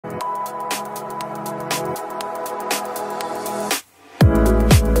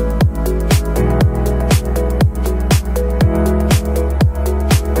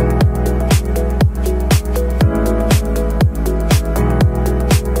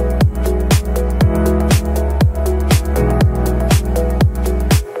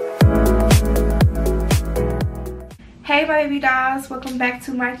baby dolls, welcome back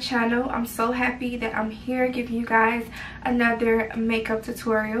to my channel. I'm so happy that I'm here giving you guys another makeup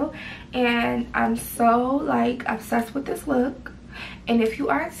tutorial, and I'm so obsessed with this look. And if you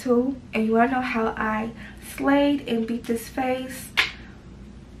are too and you want to know how I slayed and beat this face,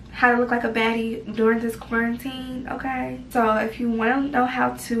 how to look like a baddie during this quarantine, okay? So if you want to know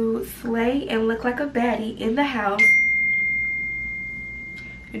how to slay and look like a baddie in the house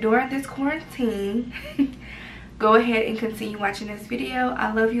during this quarantine, go ahead and continue watching this video.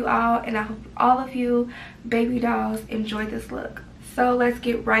 I love you all, and I hope all of you baby dolls enjoy this look. So let's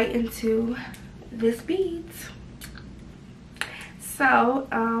get right into this beads. So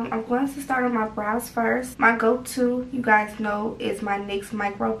I'm going to start on my brows first. My go-to, you guys know, is my NYX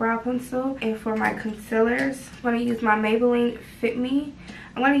Mirco Brow Pencil. And for my concealers, I'm going to use my Maybelline Fit Me.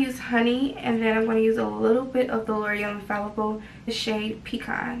 I'm going to use Honey, and then I'm going to use a little bit of the L'Oreal Infallible, the shade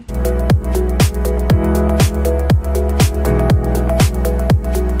Pecan.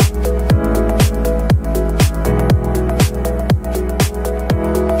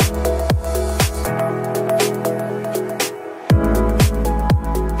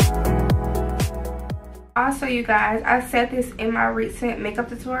 Also, you guys, I said this in my recent makeup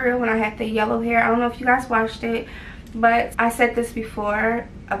tutorial when I had the yellow hair. I don't know if you guys watched it, but I said this before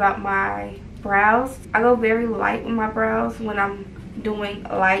about my brows. I go very light with my brows when I'm doing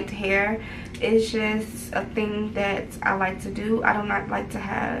light hair. It's just a thing that I like to do. I do not like to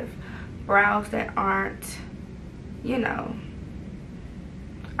have brows that aren't, you know,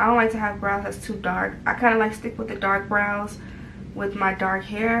 I don't like to have brows that's too dark. I kind of like stick with the dark brows with my dark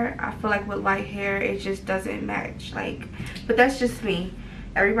hair. I feel like with light hair it just doesn't match, but that's just me.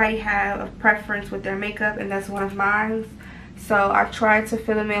 Everybody have a preference with their makeup, and that's one of mine. So I've tried to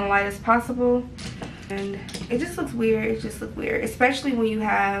fill them in light as possible, and it just looks weird. It just looks weird, especially when you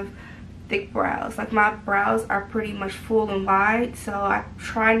have thick brows. Like, my brows are pretty much full and wide, so I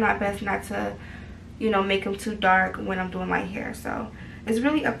try my best not to, you know, make them too dark when I'm doing my hair. So it's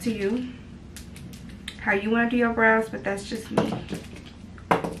really up to you how you want to do your brows, but that's just me.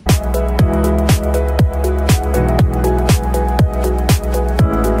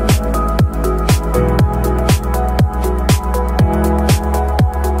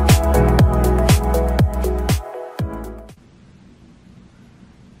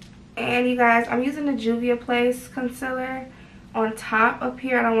 And you guys, I'm using the Juvia Place concealer on top up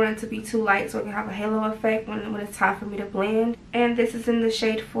here. I don't want it to be too light so it can have a halo effect when it's time for me to blend. And this is in the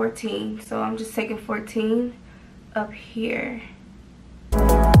shade 14, so I'm just taking 14 up here.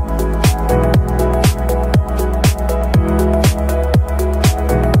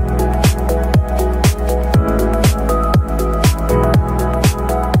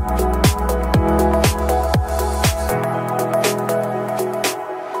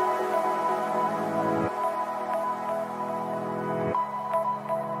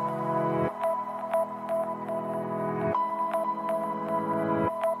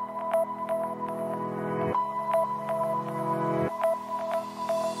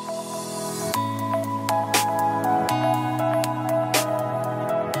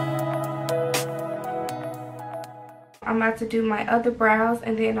 I'm about to do my other brows,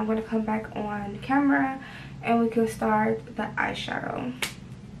 and then I'm going to come back on camera and we can start the eyeshadow.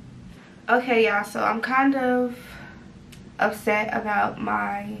 Okay, y'all, so I'm kind of upset about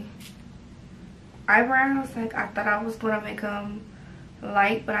my eyebrows. Like, I thought I was going to make them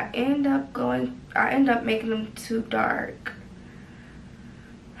light, but I end up making them too dark.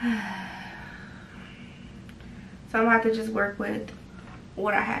 So I'm going to have to just work with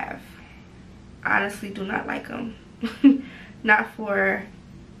what I have. I honestly do not like them. not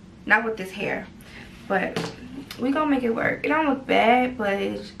with this hair, but we gonna make it work. It don't look bad,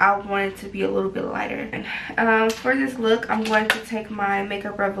 but I want it to be a little bit lighter. And for this look, I'm going to take my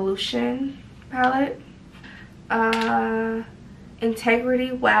Makeup Revolution palette,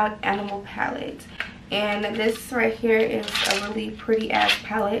 Integrity Wild Animal palette, and this right here is a really pretty ass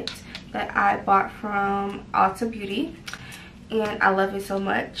palette that I bought from Ulta Beauty, and I love it so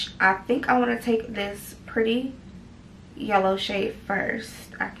much. I think I want to take this pretty yellow shade first.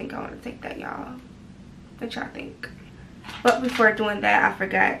 I think I want to take that, y'all. What y'all think? But before doing that, I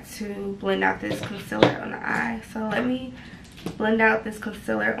forgot to blend out this concealer on the eye. So let me blend out this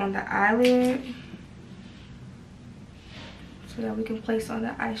concealer on the eyelid so that we can place on the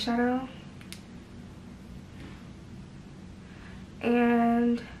eyeshadow.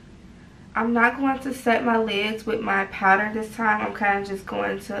 And I'm not going to set my lids with my powder this time. I'm kind of just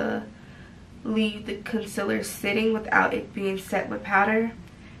going to leave the concealer sitting without it being set with powder,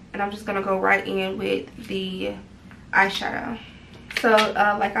 and I'm just gonna go right in with the eyeshadow. So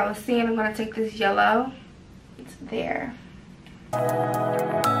like I was saying, I'm going to take this yellow. It's there.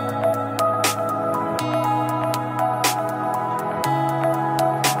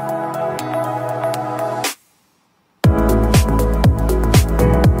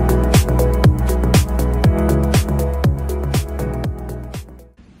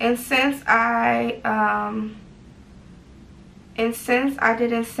 And since I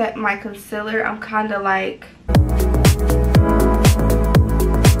didn't set my concealer, I'm kind of like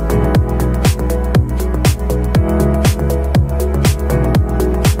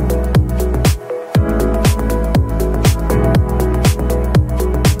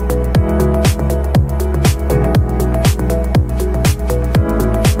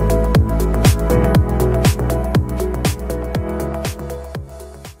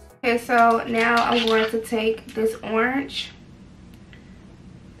okay, so now I'm going to take this orange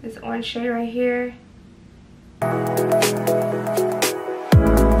shade right here. I'm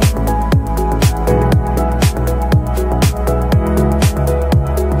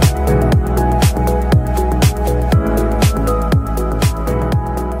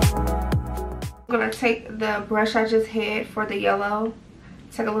gonna take the brush I just had for the yellow,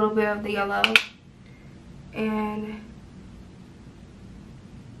 take a little bit of the yellow, and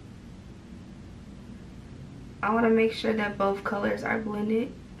I want to make sure that both colors are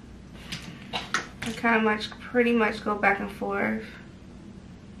blended. I kind of pretty much go back and forth.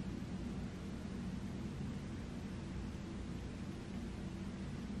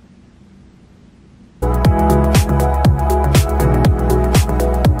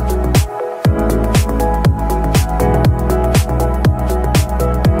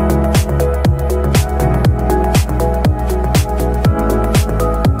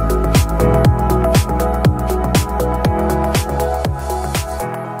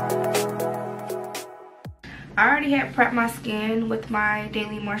 Prep my skin with my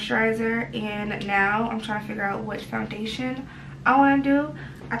daily moisturizer, and now I'm trying to figure out which foundation I want to do.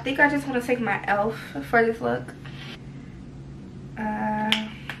 I think I just want to take my E.L.F for this look.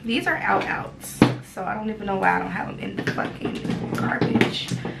 These are outs, so I don't even know why I don't have them in the fucking garbage.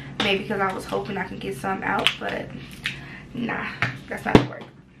 Maybe because I was hoping I could get some out, but nah, that's not gonna work.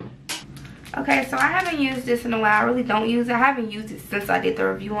 Okay, so I haven't used this in a while. I really don't use it. I haven't used it since I did the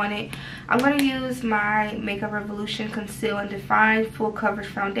review on it. I'm going to use my Makeup Revolution Conceal and Define Full Coverage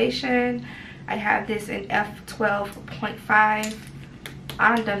Foundation. I have this in F12.5.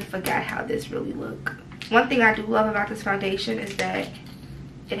 I done forgot how this really look. One thing I do love about this foundation is that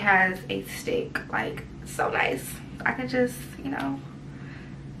it has a stick. Like, so nice. I can just, you know,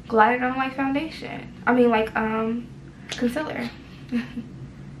 glide it on like foundation. I mean, like, concealer.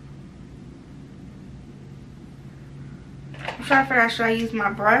 I'm trying to figure out, should I use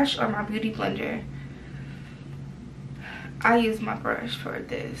my brush or my beauty blender? I use my brush for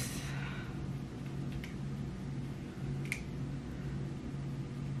this.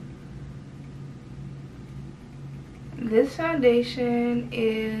 This foundation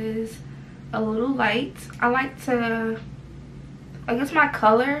is a little light. I like to, I guess my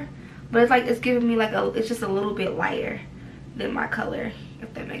color, but it's like, it's giving me like it's just a little bit lighter than my color,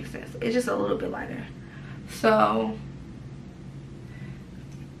 if that makes sense. It's just a little bit lighter. So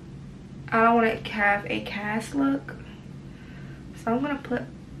I don't want to have a cast look, so I'm gonna put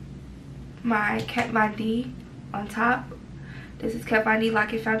my Kat Von D on top. This is Kat Von D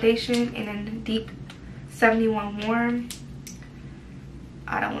Lock It Foundation, and then Deep 71 Warm.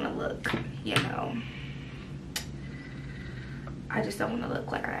 I don't want to look, you know, I just don't want to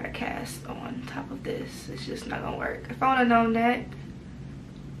look like I got a cast on top of this. It's just not gonna work. If I would have known that,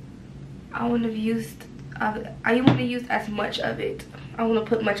 I wouldn't have used I wouldn't have used as much of it. I wouldn't have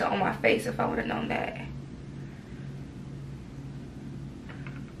put much on my face if I would have known that.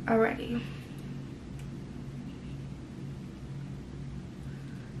 Alrighty.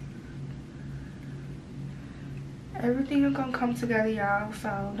 Everything is gonna come together, y'all,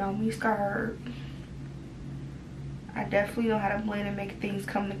 so don't be scared. I definitely know how to blend and make things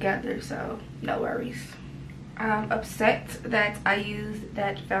come together, so no worries. I'm upset that I used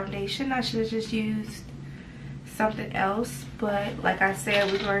that foundation. I should have just used something else, but like I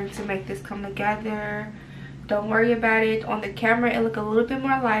said, we're going to make this come together. Don't worry about it. On the camera, it looked a little bit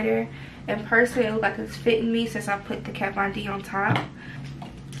more lighter. In person, it looked like it's fitting me since I put the Kat Von D on top.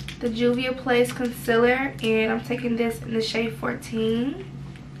 The Juvia Place Concealer, and I'm taking this in the shade 14.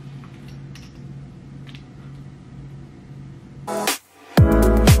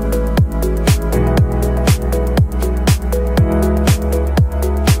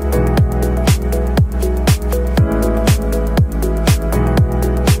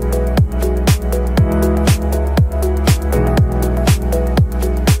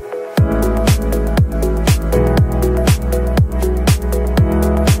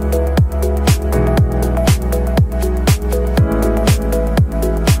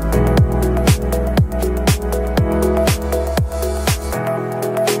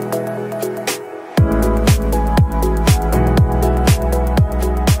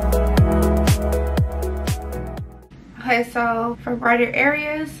 for brighter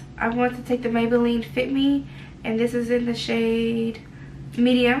areas, I want to take the Maybelline Fit Me, and this is in the shade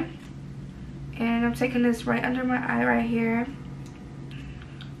medium. And I'm taking this right under my eye right here.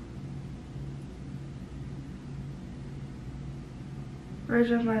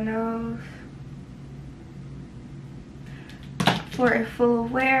 Bridge of my nose. For a full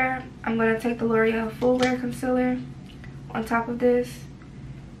wear, I'm going to take the L'Oreal Full Wear Concealer on top of this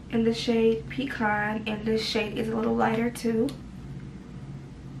in the shade Pecan, and this shade is a little lighter too.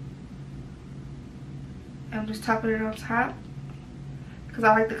 I'm just topping it on top because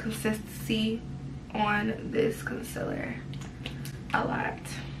I like the consistency on this concealer a lot.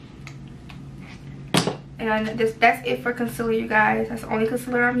 And that's it for concealer, you guys. That's the only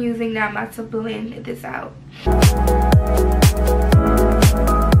concealer I'm using. Now I'm about to blend this out.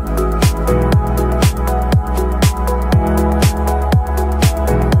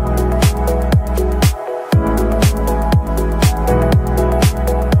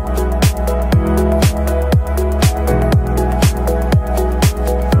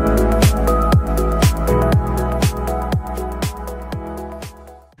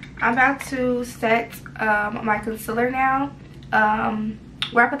 I'm about to set my concealer now.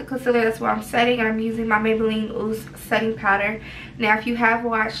 Where I put the concealer, that's where I'm setting, and I'm using my Maybelline Loose Setting Powder. Now, if you have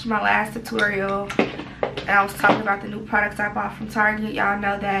watched my last tutorial and I was talking about the new products I bought from Target, y'all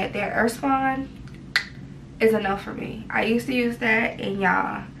know that their Earth Spawn is a no for me. I used to use that, and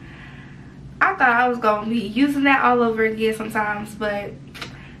y'all, I thought I was going to be using that all over again sometimes, but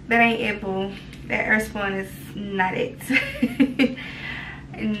that ain't it, boo. That Earth Spawn is not it.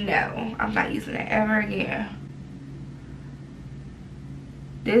 No, I'm not using it ever again.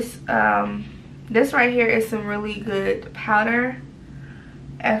 This right here is some really good powder.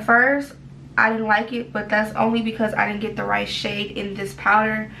 At first I didn't like it, but that's only because I didn't get the right shade in this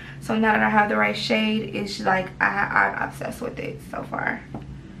powder. So now that I have the right shade, it's like I'm obsessed with it so far.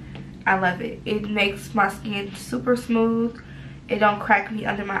 I love it. It makes my skin super smooth. It don't crack me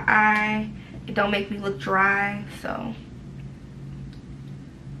under my eye. It don't make me look dry. So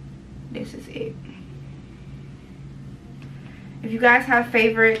this is it. If you guys have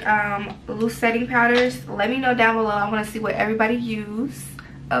favorite loose setting powders, let me know down below. I want to see what everybody use.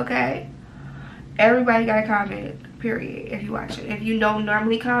 Okay, everybody got a comment, period. If you watch it, if you don't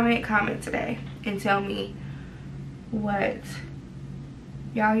normally comment today and tell me what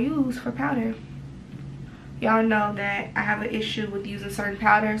y'all use for powder. Y'all know that I have an issue with using certain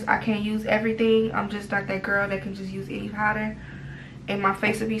powders. I can't use everything. I'm just not that girl that can just use any powder and my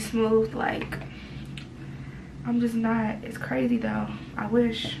face will be smooth. Like, I'm just not. It's crazy though. I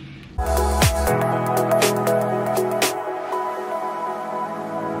wish.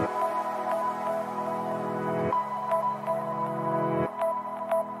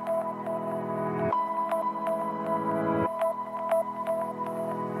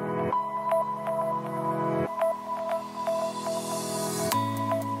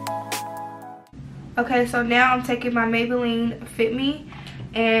 Okay, so now I'm taking my Maybelline Fit Me,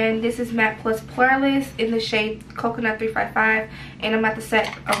 and this is Matte Poreless in the shade Coconut 355, and I'm about to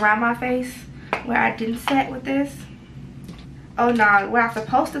set around my face where I didn't set with this. Oh no, what I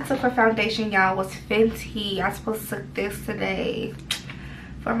supposed to took for foundation, y'all, was Fenty. I supposed to took this today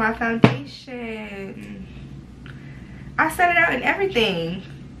for my foundation. I set it out and everything.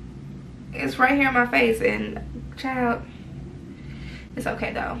 It's right here on my face, and child, it's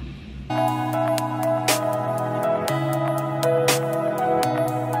okay though.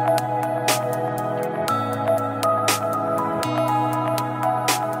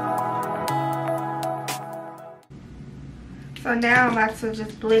 So now I'm about to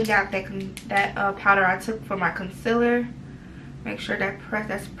just blend out that powder I took for my concealer. Make sure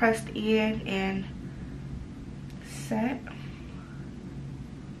that's pressed in and set.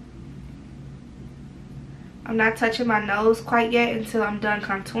 I'm not touching my nose quite yet until I'm done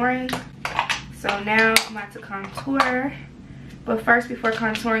contouring. So now I'm about to contour. But first, before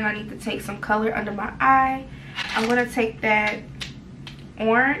contouring, I need to take some color under my eye. I'm going to take that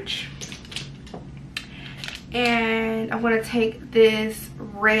orange. And I'm going to take this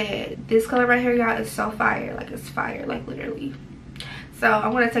red. This color right here, y'all, is so fire. Like, it's fire, like literally. So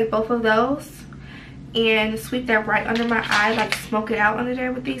I'm going to take both of those and sweep that right under my eye. Like, smoke it out under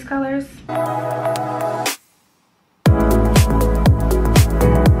there with these colors.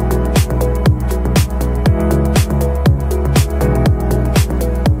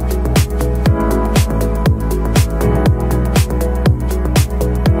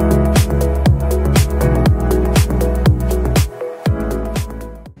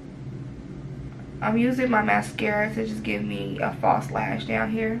 I'm using my mascara to just give me a false lash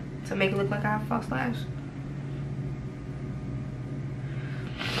down here to make it look like I have a false lash.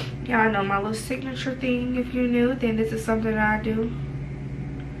 Y'all know my little signature thing. If you're new, then this is something that I do.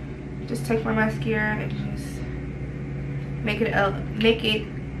 Just take my mascara and just make it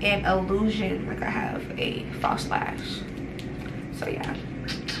an illusion like I have a false lash. So yeah.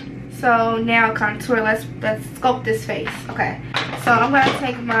 So now contour. Let's sculpt this face. Okay. So I'm gonna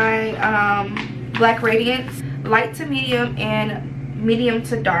take my Black Radiance light to medium and medium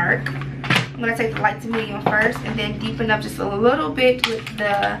to dark. I'm gonna take the light to medium first and then deepen up just a little bit with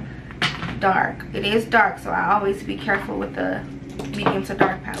the dark. It is dark, so I always be careful with the medium to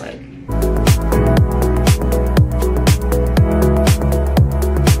dark palette.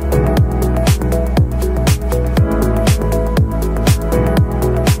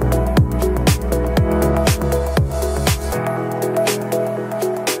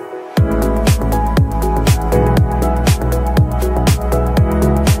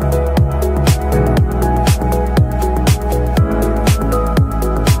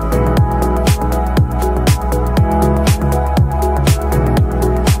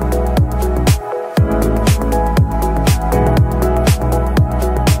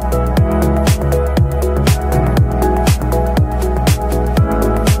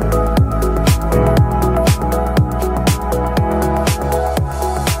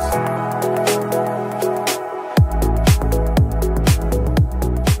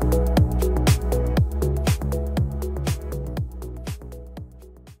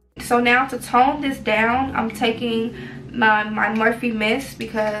 So now to tone this down, I'm taking my Morphe mist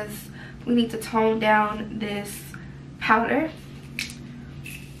because we need to tone down this powder.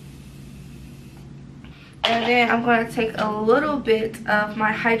 And then I'm going to take a little bit of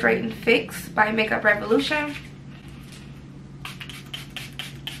my Hydrate and Fix by Makeup Revolution.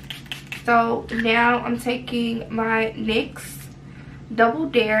 So now I'm taking my NYX Double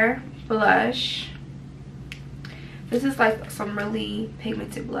Dare blush. This is like some really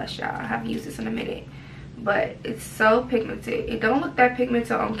pigmented blush, y'all. I haven't used this in a minute, but it's so pigmented. It don't look that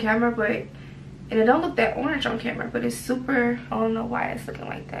pigmented on camera, and it don't look that orange on camera, but it's super, I don't know why it's looking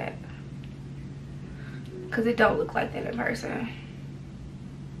like that, because it don't look like that in person.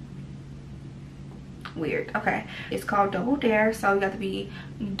 Weird. Okay, it's called Double Dare, so you have to be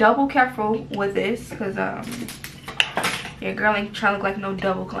double careful with this, because your girl ain't trying to look like no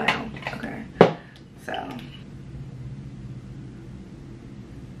double clown. Okay, so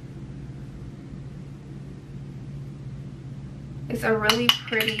it's a really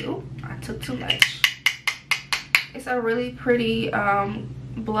pretty, ooh, I took too much. It's a really pretty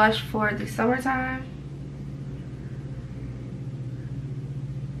blush for the summertime.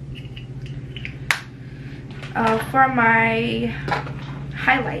 For my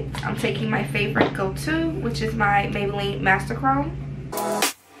highlights, I'm taking my favorite go-to, which is my Maybelline Master Chrome.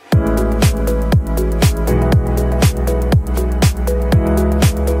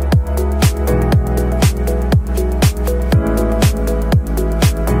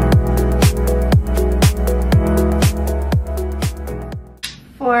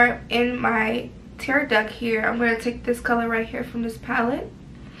 In my tear duct here, I'm going to take this color right here from this palette.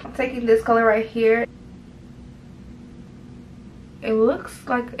 I'm taking this color right here. It looks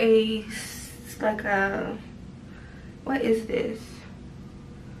like a what is this?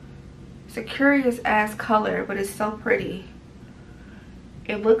 It's a curious ass color, but it's so pretty.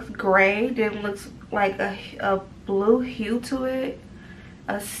 It looks gray, then looks like a blue hue to it,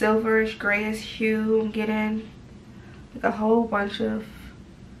 a silverish grayish hue. I'm getting like a whole bunch of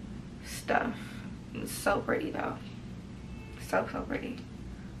stuff. It's so pretty though. So pretty.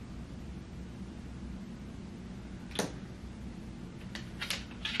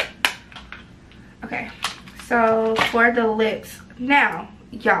 Okay, so for the lips now,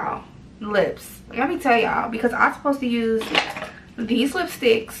 y'all, lips, let me tell y'all, because I'm supposed to use these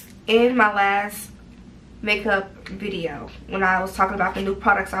lipsticks in my last makeup video when I was talking about the new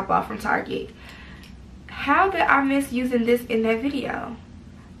products I bought from Target. How did I miss using this in that video?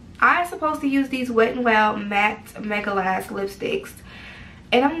 I'm supposed to use these Wet n Wild Matte Mega Lash lipsticks,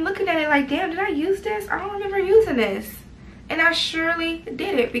 and I'm looking at it like, damn, did I use this? I don't remember using this. And I surely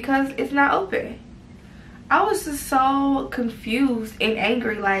did it because it's not open. I was just so confused and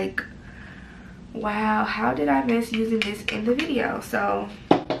angry, like, wow, how did I miss using this in the video? So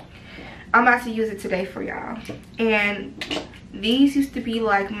I'm about to use it today for y'all. And these used to be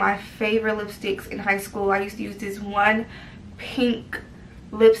like my favorite lipsticks in high school. I used to use this one pink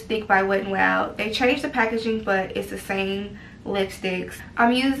lipstick by Wet n Wild. They changed the packaging, but it's the same lipsticks.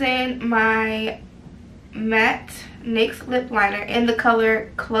 I'm using my matte NYX lip liner in the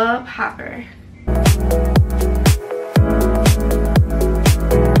color Club Hopper.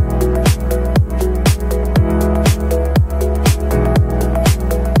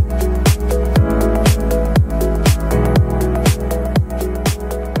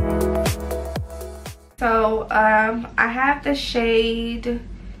 have the shade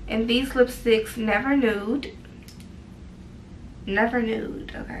in these lipsticks Never Nude. Never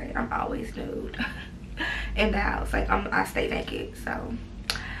nude, okay? I'm always nude in the house. Like, I stay naked, so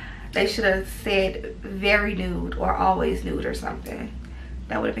they should have said very nude or always nude or something.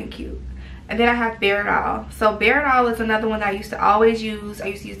 That would have been cute. And then I have Bare It All. So Bare It All is another one that I used to always use. I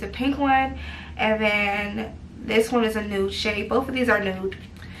used to use the pink one, and then this one is a nude shade. Both of these are nude,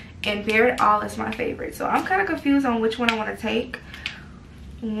 and Bare It All is my favorite. So I'm kind of confused on which one I want to take.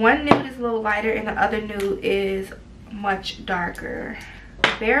 One nude is a little lighter, and the other nude is much darker.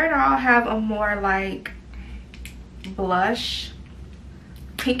 Bare It All have a more like blush,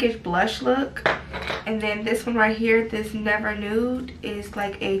 pinkish blush look, and then this one right here, this Never Nude, is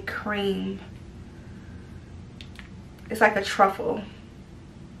like a cream. It's like a truffle.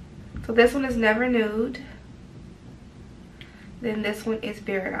 So this one is Never Nude, then this one is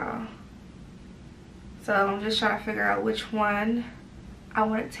Bare It All. So I'm just trying to figure out which one I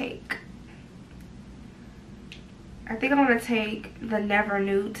want to take. I think I'm going to take the Never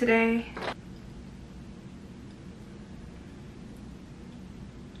Nude today.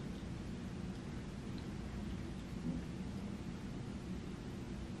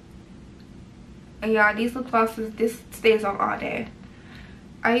 And y'all, these lip glosses, this stays on all day.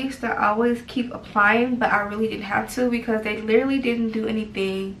 I used to always keep applying, but I really didn't have to because they literally didn't do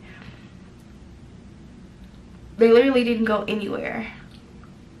anything. They literally didn't go anywhere.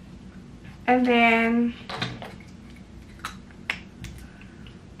 And then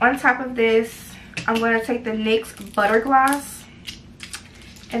on top of this, I'm going to take the NYX Butter Gloss.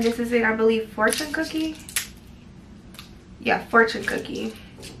 And this is in, I believe, Fortune Cookie. Yeah, Fortune Cookie.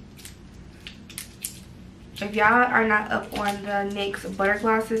 If y'all are not up on the NYX Butter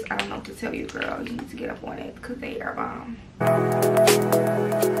Glosses, I don't know what to tell you, girl. You need to get up on it because they are bomb.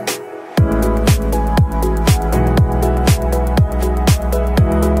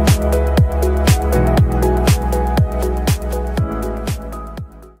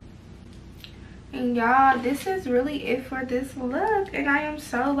 And y'all, this is really it for this look, and I am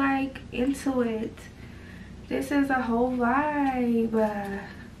so like into it. This is a whole vibe.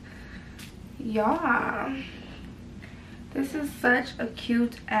 Y'all, this is such a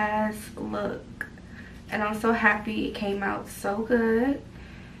cute ass look, and I'm so happy it came out so good.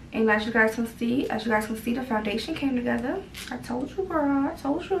 And as you guys can see, the foundation came together. I told you, girl. I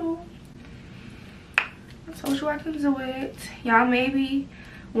told you I can do it. Y'all may be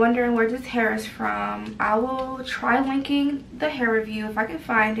wondering where this hair is from. I will try linking the hair review if I can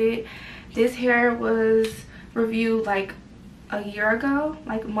find it. This hair was reviewed like a year ago,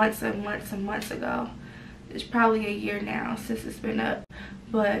 like months and months and months ago. It's probably a year now since it's been up,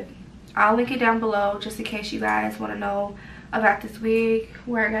 but I'll link it down below just in case you guys want to know about this wig,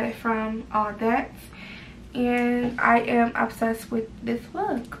 where I got it from, all of that. And I am obsessed with this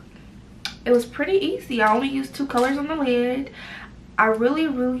look. It was pretty easy. I only used 2 colors on the lid. I really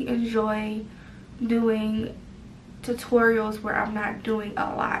enjoy doing tutorials where I'm not doing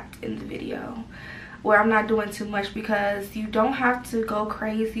a lot in the video, where I'm not doing too much, because you don't have to go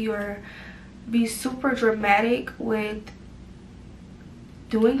crazy or be super dramatic with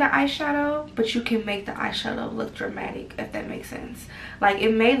doing the eyeshadow, but you can make the eyeshadow look dramatic, if that makes sense. Like,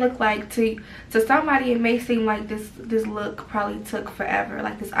 it may look like to somebody, it may seem like this look probably took forever,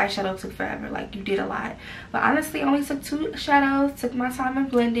 like this eyeshadow took forever, like you did a lot, but honestly I only took 2 shadows, took my time and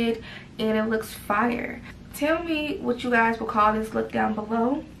blended, and it looks fire. Tell me what you guys will call this look down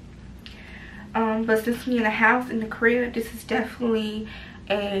below. But since we in the house, in the crib, this is definitely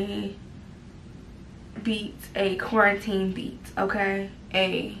a quarantine beat, okay?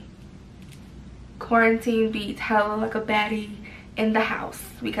 A quarantine beat, hella like a baddie in the house,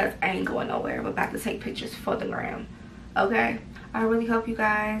 because I ain't going nowhere. I'm about to take pictures for the gram, okay? I really hope you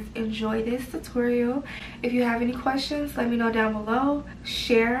guys enjoy this tutorial. If you have any questions, let me know down below.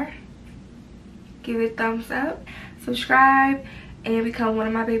 Share, give it a thumbs up, subscribe, and become one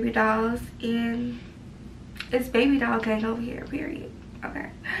of my baby dolls. And it's baby doll gang over here, period. Okay,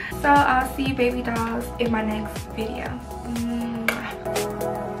 so I'll see you baby dolls in my next video.